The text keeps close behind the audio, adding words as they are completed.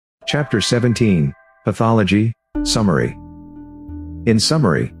Chapter 17, Pathology, Summary. In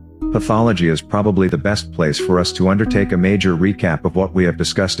summary, pathology is probably the best place for us to undertake a major recap of what we have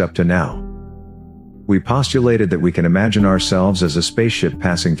discussed up to now. We postulated that we can imagine ourselves as a spaceship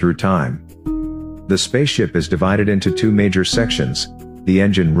passing through time. The spaceship is divided into two major sections, the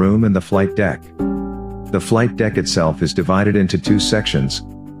engine room and the flight deck. The flight deck itself is divided into two sections,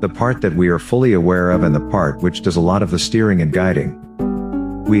 the part that we are fully aware of and the part which does a lot of the steering and guiding.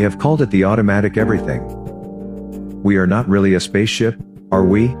 We have called it the automatic everything. We are not really a spaceship, are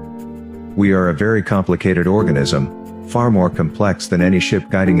we? We are a very complicated organism, far more complex than any ship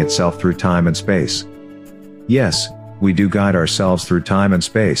guiding itself through time and space. Yes, we do guide ourselves through time and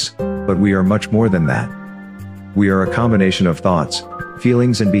space, but we are much more than that. We are a combination of thoughts,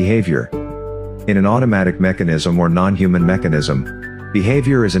 feelings and behavior. In an automatic mechanism or non-human mechanism,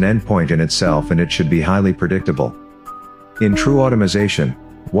 behavior is an endpoint in itself and it should be highly predictable. In true automation,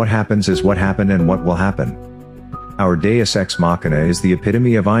 what happens is what happened and what will happen. Our deus ex machina is the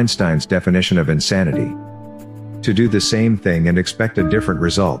epitome of Einstein's definition of insanity. To do the same thing and expect a different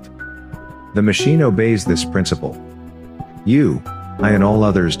result. The machine obeys this principle. You, I and all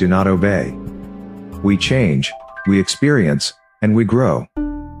others do not obey. We change, we experience, and we grow.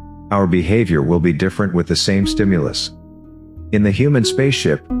 Our behavior will be different with the same stimulus. In the human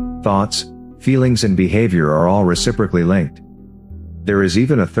spaceship, thoughts, feelings and behavior are all reciprocally linked. There is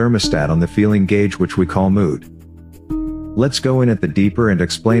even a thermostat on the feeling gauge which we call mood. Let's go in at the deeper and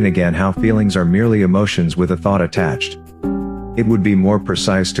explain again how feelings are merely emotions with a thought attached. It would be more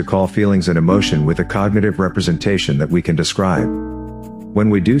precise to call feelings an emotion with a cognitive representation that we can describe.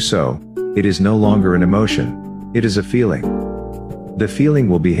 When we do so, it is no longer an emotion, it is a feeling. The feeling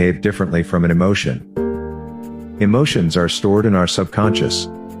will behave differently from an emotion. Emotions are stored in our subconscious.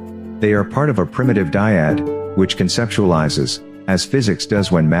 They are part of a primitive dyad, which conceptualizes, as physics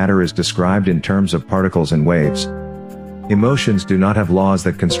does when matter is described in terms of particles and waves. Emotions do not have laws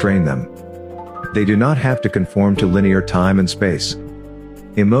that constrain them. They do not have to conform to linear time and space.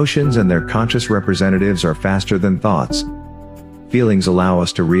 Emotions and their conscious representatives are faster than thoughts. Feelings allow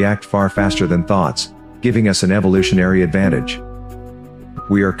us to react far faster than thoughts, giving us an evolutionary advantage.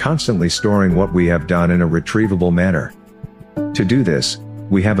 We are constantly storing what we have done in a retrievable manner. To do this,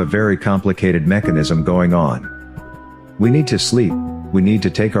 we have a very complicated mechanism going on. We need to sleep, we need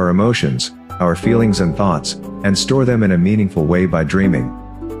to take our emotions, our feelings and thoughts, and store them in a meaningful way by dreaming.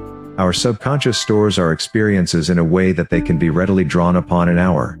 Our subconscious stores our experiences in a way that they can be readily drawn upon in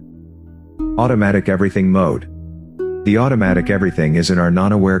our automatic everything mode. The automatic everything is in our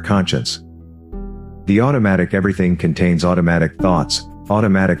non-aware conscience. The automatic everything contains automatic thoughts,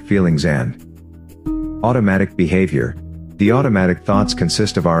 automatic feelings and automatic behavior. The automatic thoughts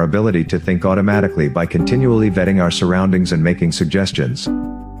consist of our ability to think automatically by continually vetting our surroundings and making suggestions.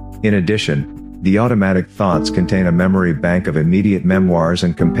 In addition, the automatic thoughts contain a memory bank of immediate memoirs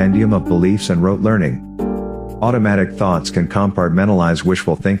and compendium of beliefs and rote learning. Automatic thoughts can compartmentalize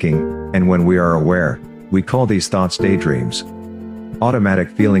wishful thinking, and when we are aware, we call these thoughts daydreams. Automatic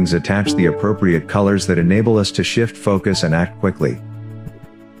feelings attach the appropriate colors that enable us to shift focus and act quickly.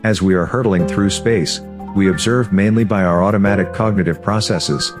 As we are hurtling through space, we observe mainly by our automatic cognitive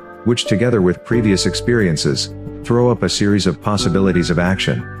processes, which together with previous experiences, throw up a series of possibilities of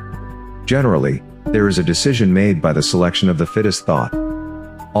action. Generally, there is a decision made by the selection of the fittest thought.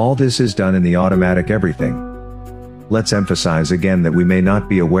 All this is done in the automatic everything. Let's emphasize again that we may not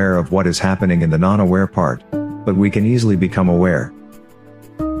be aware of what is happening in the non-aware part, but we can easily become aware.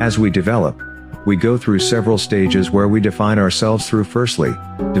 As we develop, we go through several stages where we define ourselves through firstly,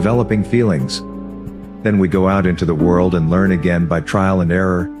 developing feelings. Then we go out into the world and learn again by trial and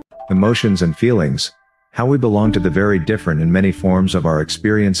error, emotions and feelings, how we belong to the very different and many forms of our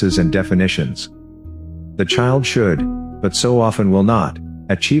experiences and definitions. The child should, but so often will not,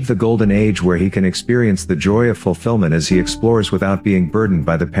 achieve the golden age where he can experience the joy of fulfillment as he explores without being burdened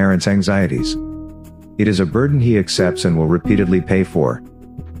by the parent's anxieties. It is a burden he accepts and will repeatedly pay for.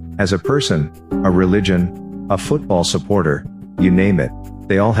 As a person, a religion, a football supporter, you name it,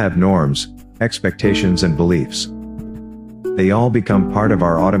 they all have norms, expectations and beliefs. They all become part of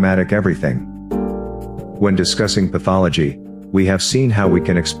our automatic everything. When discussing pathology, we have seen how we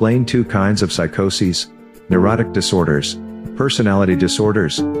can explain two kinds of psychoses, neurotic disorders, personality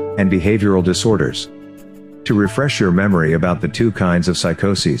disorders, and behavioral disorders. To refresh your memory about the two kinds of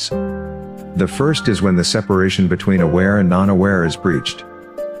psychoses. The first is when the separation between aware and non-aware is breached.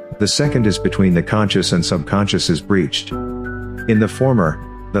 The second is between the conscious and subconscious is breached. In the former,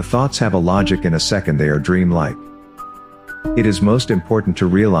 the thoughts have a logic, in a second they are dreamlike. It is most important to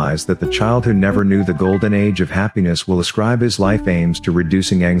realize that the child who never knew the golden age of happiness will ascribe his life aims to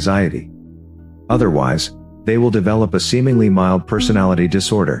reducing anxiety. Otherwise, they will develop a seemingly mild personality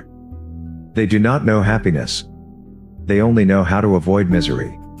disorder. They do not know happiness. They only know how to avoid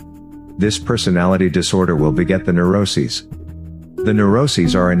misery. This personality disorder will beget the neuroses. The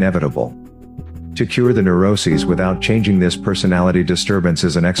neuroses are inevitable. To cure the neuroses without changing this personality disturbance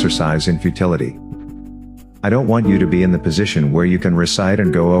is an exercise in futility. I don't want you to be in the position where you can recite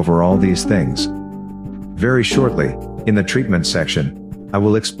and go over all these things. Very shortly, in the treatment section, I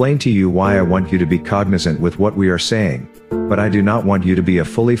will explain to you why I want you to be cognizant with what we are saying, but I do not want you to be a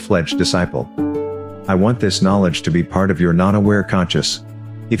fully fledged disciple. I want this knowledge to be part of your non-aware conscious.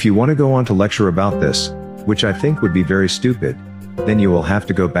 If you want to go on to lecture about this, which I think would be very stupid, then you will have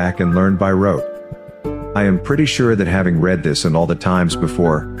to go back and learn by rote. I am pretty sure that having read this and all the times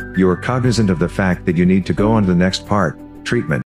before, you are cognizant of the fact that you need to go on to the next part, treatment.